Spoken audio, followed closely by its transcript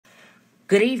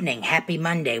Good evening. Happy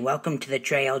Monday. Welcome to the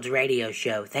Trey Olds Radio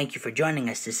Show. Thank you for joining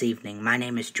us this evening. My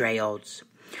name is Trey Olds.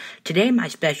 Today, my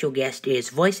special guest is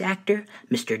voice actor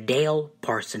Mr. Dale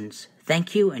Parsons.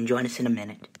 Thank you, and join us in a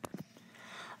minute.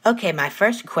 Okay, my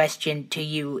first question to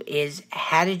you is,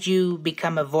 how did you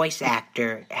become a voice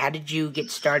actor? How did you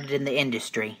get started in the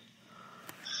industry?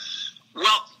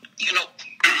 Well,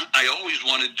 I always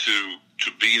wanted to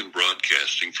be in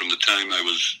broadcasting from the time I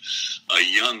was a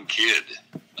young kid.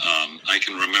 I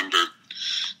can remember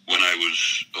when I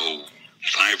was,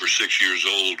 5 or 6 years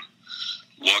old,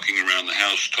 walking around the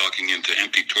house talking into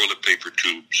empty toilet paper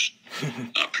tubes,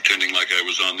 pretending like I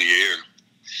was on the air.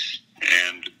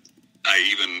 And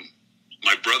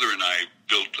my brother and I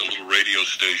built a little radio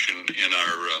station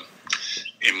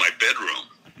in my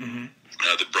bedroom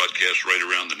that broadcast right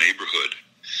around the neighborhood.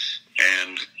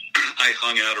 And I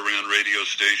hung out around radio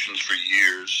stations for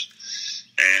years.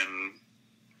 And,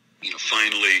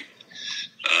 finally,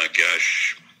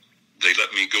 they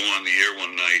let me go on the air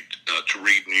one night to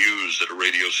read news at a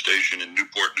radio station in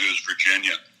Newport News,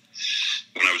 Virginia,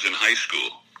 when I was in high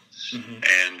school.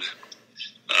 And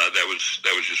that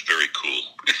was just very cool.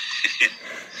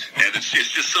 And it's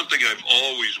just something I've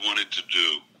always wanted to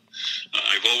do.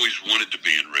 I've always wanted to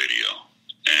be in radio,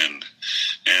 and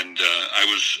I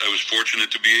was fortunate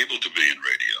to be able to be in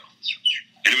radio,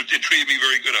 and it treated me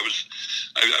very good.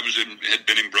 had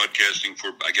been in broadcasting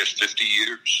for, I guess, 50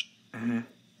 years.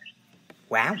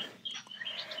 Wow.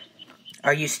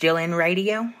 Are you still in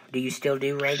radio? Do you still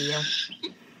do radio?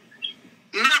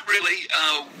 Not really.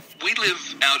 We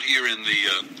live out here on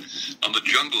the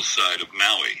jungle side of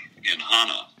Maui in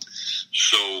Hana,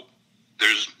 so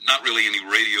there's not really any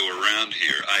radio around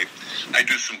here. I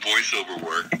do some voiceover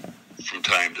work from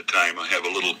time to time. I have a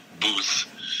little booth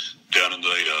down in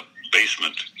the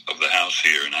basement of the house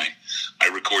here, and I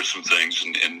record some things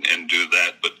and do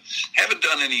that, but haven't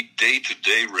done any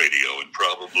day-to-day radio in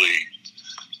probably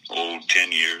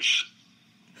 10 years.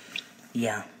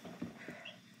 Yeah.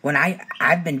 When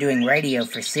I've been doing radio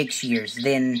for 6 years,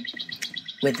 then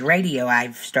with radio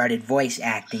I've started voice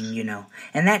acting,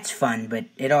 and that's fun, but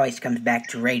it always comes back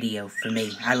to radio for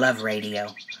me. I love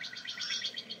radio.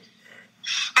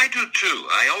 I do too.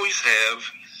 I always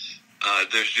have.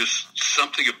 There's just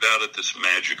something about it that's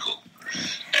magical.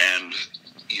 And,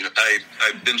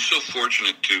 I've been so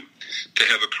fortunate to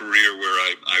have a career where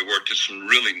I worked at some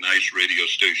really nice radio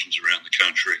stations around the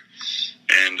country.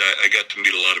 And I got to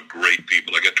meet a lot of great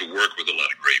people. I got to work with a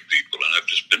lot of great people. And I've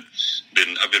just been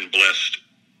blessed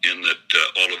in that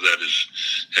all of that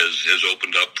has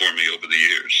opened up for me over the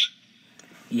years.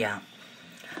 Yeah.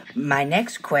 My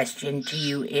next question to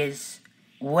you is,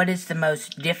 what is the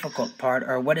most difficult part,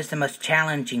 or what is the most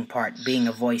challenging part being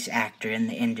a voice actor in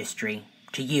the industry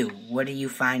to you? What do you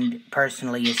find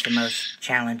personally is the most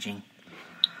challenging?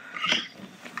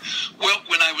 Well,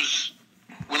 when I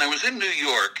was in New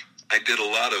York, I did a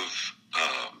lot of.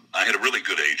 I had a really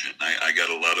good agent. I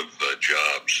got a lot of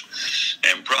jobs,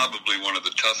 and probably one of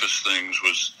the toughest things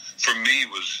was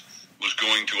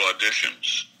going to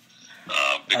auditions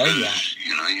because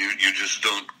you just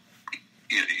don't.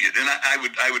 And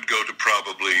I would go to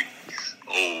probably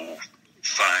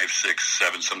 5, 6,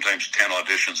 7, sometimes 10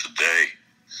 auditions a day,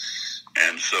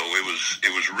 and so it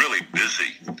was really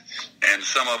busy. And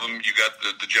some of them you got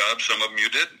the job, some of them you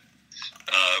didn't.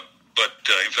 But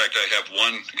in fact, I have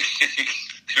one.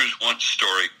 There's one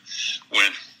story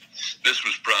when this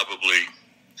was probably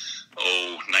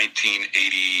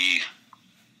 1989,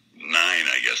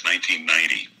 I guess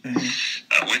 1990.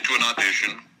 I went to an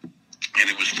audition. And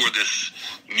it was for this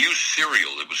new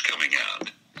serial that was coming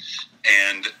out,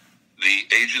 and the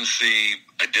agency.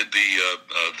 I did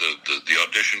the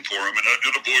audition for him, and I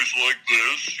did a voice like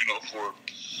this,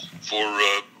 for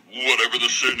whatever the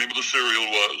name of the serial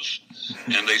was.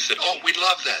 And they said, "Oh, we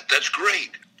love that. That's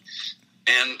great."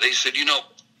 And they said,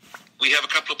 "We have a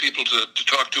couple of people to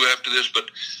talk to after this, but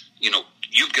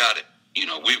you've got it.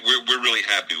 We're really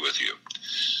happy with you."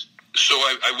 So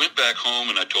I went back home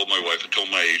and I told my wife, I told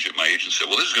my agent. My agent said,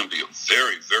 "Well, this is going to be a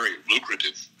very, very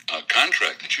lucrative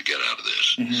contract that you get out of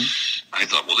this." I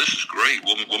thought, well, this is great.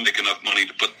 We'll make enough money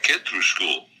to put the kid through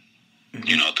school,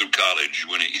 through college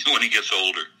when he gets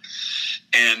older.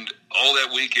 And all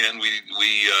that weekend we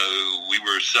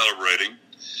were celebrating,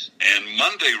 and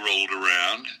Monday rolled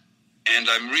around, and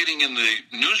I'm reading in the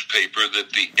newspaper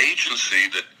that the agency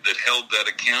that held that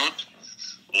account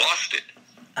lost it.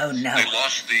 Oh, no. They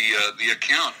lost the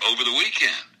account over the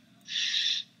weekend.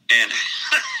 And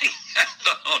I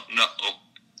thought, oh, no.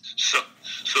 So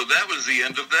that was the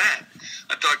end of that.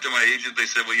 I talked to my agent. They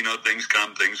said, well, things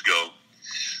come, things go.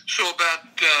 So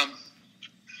about,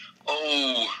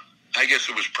 I guess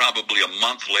it was probably a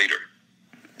month later,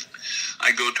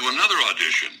 I go to another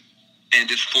audition, and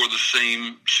it's for the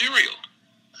same serial.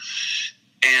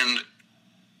 And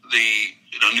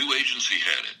a new agency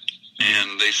had it.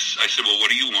 And I said, well, what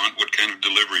do you want? What kind of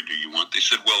delivery do you want? They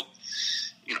said, well,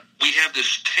 we have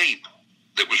this tape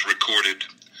that was recorded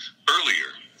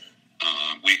earlier.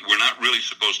 We're not really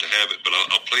supposed to have it, but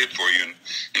I'll play it for you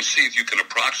and see if you can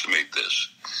approximate this.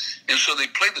 And so they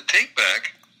played the tape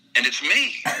back, and it's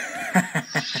me.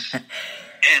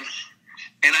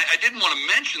 And I didn't want to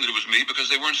mention that it was me because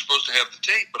they weren't supposed to have the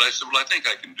tape, but I said, well, I think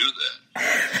I can do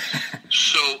that.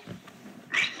 So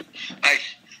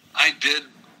I did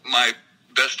my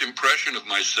best impression of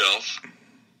myself,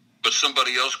 but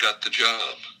somebody else got the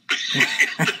job.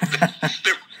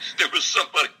 there was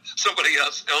somebody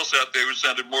else out there who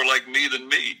sounded more like me than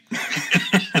me.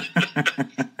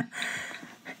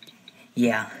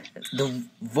 Yeah, the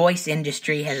voice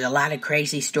industry has a lot of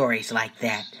crazy stories like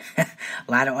that.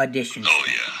 A lot of auditions. Oh,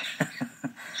 yeah.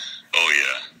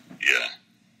 Yeah.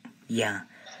 Yeah.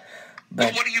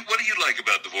 But what do you like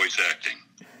about the voice acting?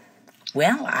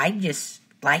 Well, I just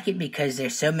like it because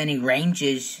there's so many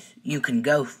ranges you can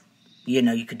go.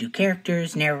 You could do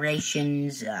characters,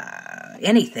 narrations,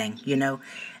 anything,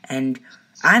 and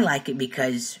I like it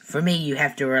because, for me, you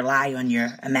have to rely on your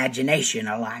imagination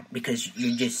a lot because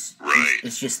you're just, right.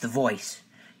 It's just the voice,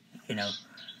 And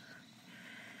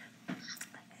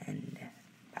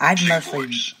I've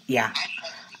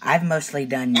mostly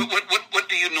done... What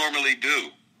do you normally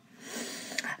do?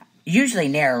 Usually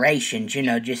narrations,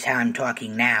 just how I'm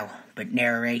talking now, but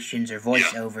narrations or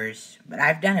voiceovers. Yeah. But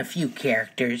I've done a few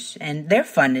characters, and they're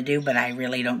fun to do, but I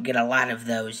really don't get a lot of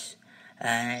those.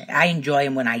 I enjoy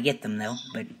them when I get them, though,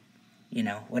 but,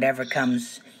 whatever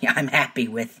comes, I'm happy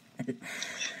with. Well,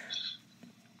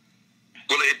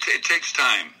 it takes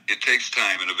time. It takes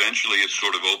time, and eventually it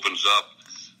sort of opens up.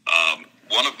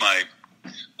 One of my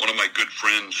good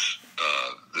friends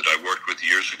that I worked with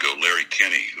years ago, Larry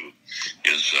Kinney, who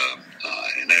is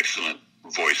an excellent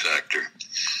voice actor,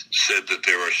 said that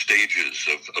there are stages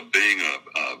of being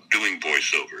doing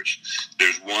voiceovers.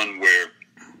 There's one where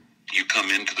you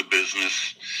come into the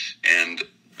business and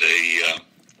they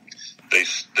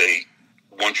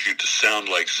want you to sound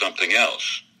like something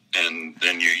else, and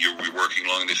then you're working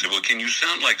along and they say, well, can you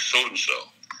sound like so and so?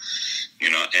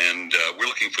 And we're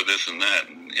looking for this and that,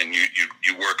 and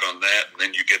you work on that, and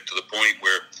then you get to the point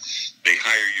where they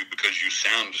hire you because you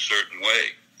sound a certain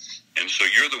way, and so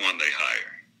you're the one they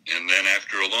hire. And then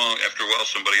after a while,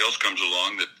 somebody else comes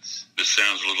along that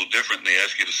sounds a little different, and they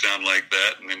ask you to sound like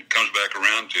that, and then it comes back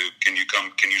around to can you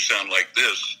sound like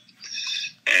this?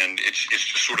 And it's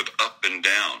just sort of up and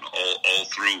down all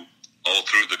through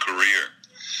the career.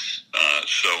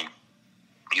 So.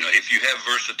 If you have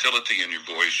versatility in your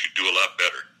voice, you do a lot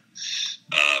better.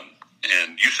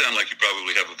 And you sound like you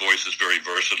probably have a voice that's very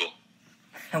versatile.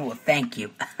 Well, thank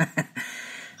you.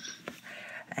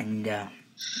 And,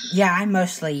 I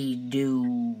mostly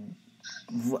do...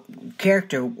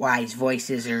 character-wise,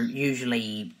 voices are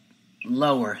usually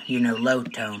lower, low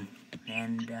tone.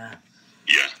 And,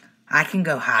 yeah. I can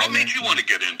go higher. What made you want to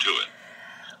get into it?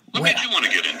 What made you want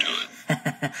to get into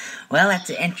it? Well, that's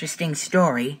an interesting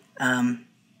story.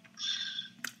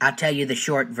 I'll tell you the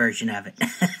short version of it.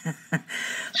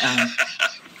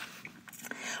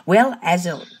 Well, as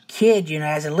a kid,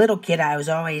 as a little kid, I was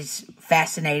always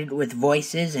fascinated with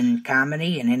voices and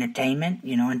comedy and entertainment,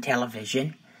 on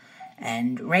television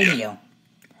and radio.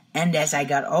 And as I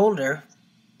got older,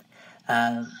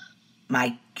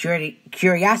 my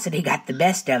curiosity got the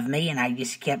best of me, and I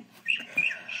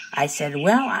said,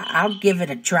 well, I'll give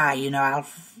it a try, I'll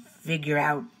figure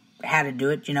out how to do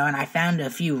it, and I found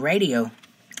a few radio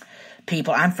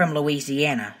people. I'm from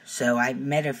Louisiana, so I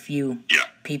met a few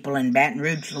people in Baton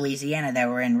Rouge, Louisiana that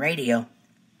were in radio,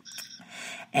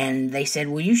 and they said,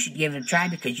 well, you should give it a try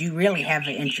because you really have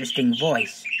an interesting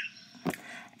voice.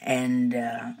 And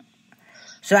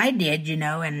so I did,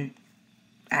 and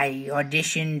I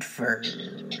auditioned for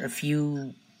a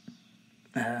few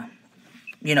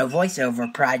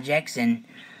voiceover projects, and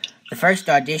the first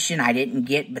audition I didn't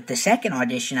get, but the second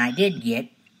audition I did get,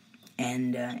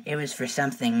 and it was for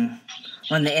something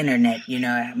on the internet.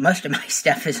 Most of my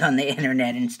stuff is on the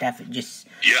internet and stuff. It just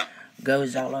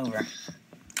goes all over.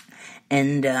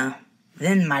 And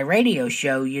then my radio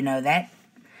show, that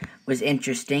was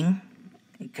interesting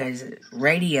because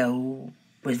radio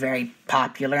was very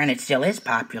popular, and it still is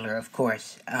popular, of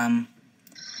course.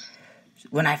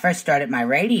 When I first started my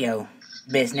radio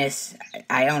business,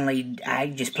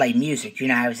 I just played music.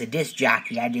 I was a disc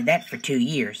jockey. I did that for 2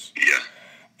 years. Yeah.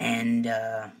 And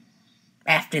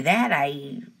after that,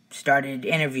 I started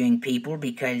interviewing people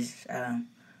because,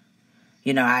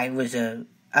 I was a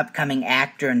upcoming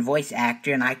actor and voice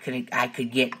actor, and I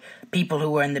could get people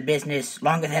who were in the business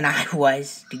longer than I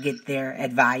was to get their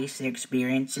advice, their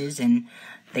experiences, and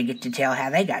they get to tell how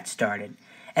they got started.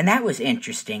 And that was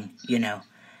interesting,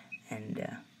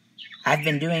 And I've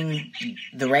been doing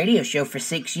the radio show for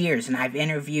 6 years, and I've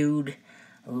interviewed,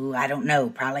 I don't know,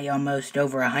 probably almost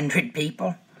over 100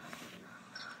 people.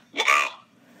 Wow.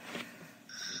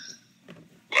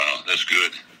 Wow, that's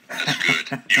good. That's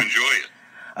good. You enjoy it?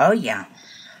 Oh, yeah.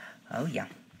 I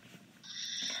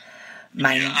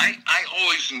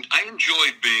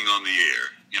enjoyed being on the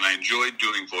air, and I enjoyed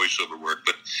doing voiceover work,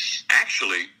 but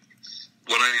actually,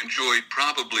 what I enjoyed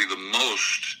probably the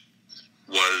most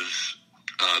was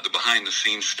the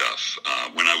behind-the-scenes stuff.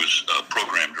 When I was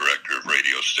program director of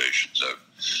radio stations,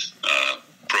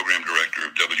 program director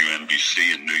of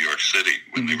WNBC in New York City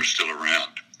when they were still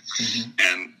around,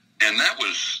 and that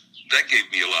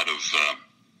gave me a lot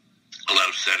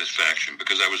of satisfaction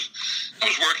because I was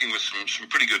working with some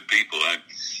pretty good people. I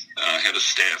had a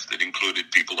staff that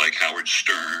included people like Howard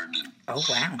Stern and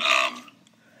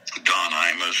Don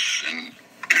Imus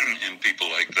and people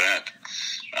like that.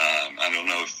 I don't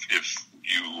know if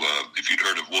you'd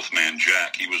heard of Wolfman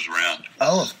Jack. He was around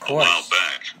of course. A while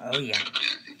back. Oh yeah.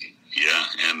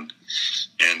 And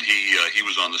he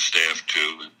was on the staff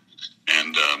too.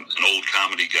 And an old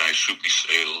comedy guy, Soupy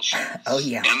Sales. Oh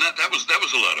yeah. And that was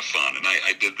a lot of fun, and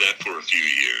I did that for a few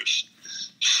years.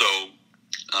 So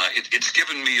it's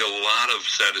given me a lot of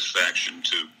satisfaction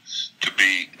to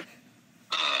be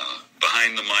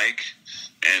behind the mic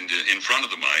and in front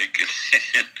of the mic,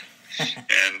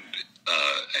 and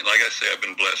like I say, I've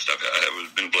been blessed.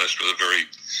 I've been blessed with a very,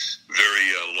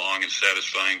 very long and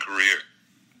satisfying career.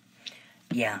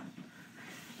 Yeah.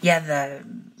 The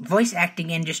voice acting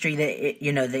industry,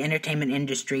 the entertainment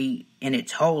industry in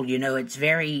its whole, it's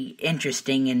very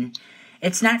interesting, and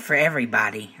it's not for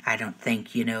everybody, I don't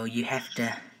think. You have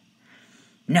to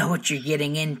know what you're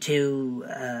getting into.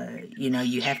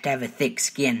 You have to have a thick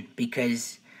skin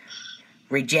because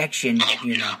rejection,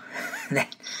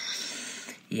 that.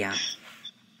 Yeah.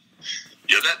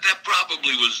 Yeah, that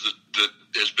probably was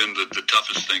has been the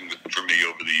toughest thing for me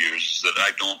over the years, is that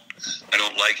I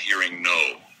don't like hearing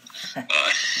no.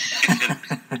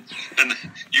 And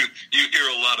you hear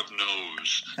a lot of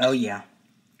no's. Oh yeah.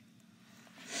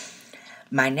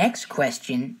 My next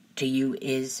question to you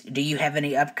is, do you have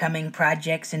any upcoming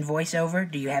projects in voiceover?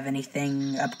 Do you have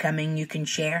anything upcoming you can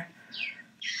share?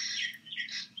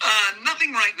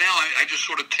 Nothing right now. I just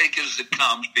sort of take it as it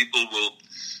comes. People will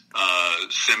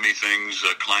send me things.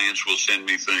 Clients will send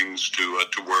me things to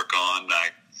work on.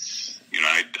 I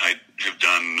have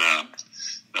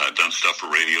done stuff for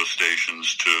radio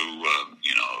stations too.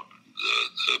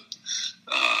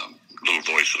 The little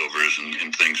voiceovers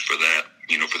and things for that.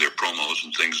 For their promos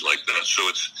and things like that. So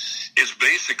it's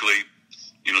basically,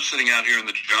 sitting out here in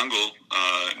the jungle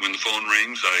when the phone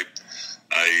rings.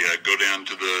 I go down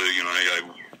to I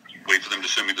wait for them to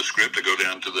send me the script. I go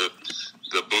down to the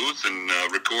booth and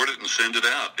record it and send it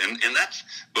out. And that's,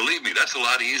 believe me, that's a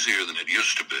lot easier than it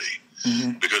used to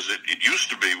be. Because it used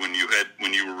to be when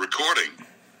you were recording,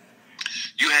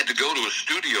 you had to go to a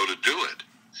studio to do it.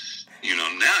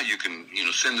 Now you can,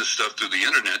 send this stuff through the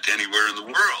internet to anywhere in the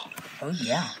world. Oh,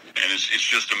 yeah. And it's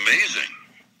just amazing.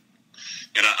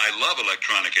 And I love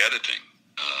electronic editing.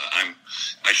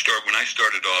 When I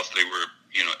started off, they were,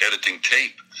 editing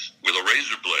tape with a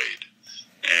razor blade.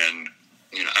 And,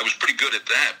 I was pretty good at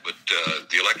that, but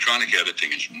the electronic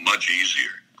editing is much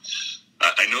easier.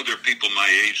 I know there are people my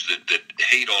age that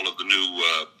hate all of the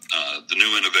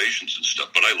new innovations and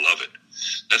stuff, but I love it.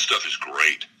 That stuff is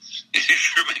great. It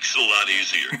sure makes it a lot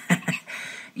easier.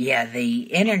 Yeah, the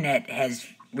internet has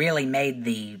really made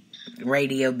the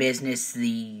radio business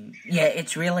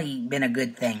it's really been a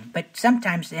good thing. But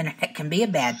sometimes the internet can be a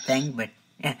bad thing, but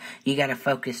you got to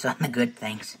focus on the good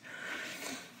things.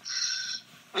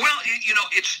 Well,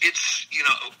 it's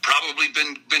probably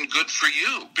been good for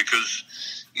you because,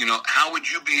 how would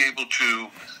you be able to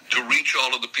reach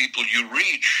all of the people you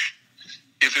reach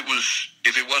if it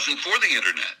wasn't for the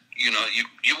internet? You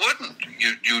wouldn't.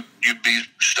 You'd be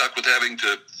stuck with having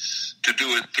to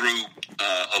do it through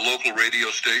a local radio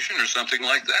station or something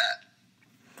like that.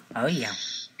 Oh, yeah.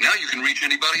 Now you can reach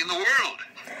anybody in the world.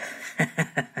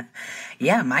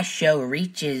 Yeah, my show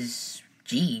reaches,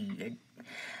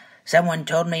 someone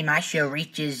told me my show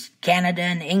reaches Canada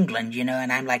and England,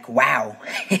 and I'm like, wow.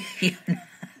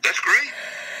 That's great.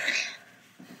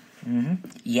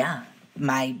 Yeah.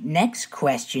 My next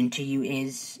question to you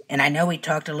is, and I know we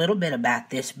talked a little bit about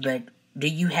this, but do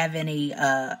you have any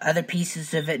other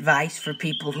pieces of advice for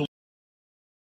people who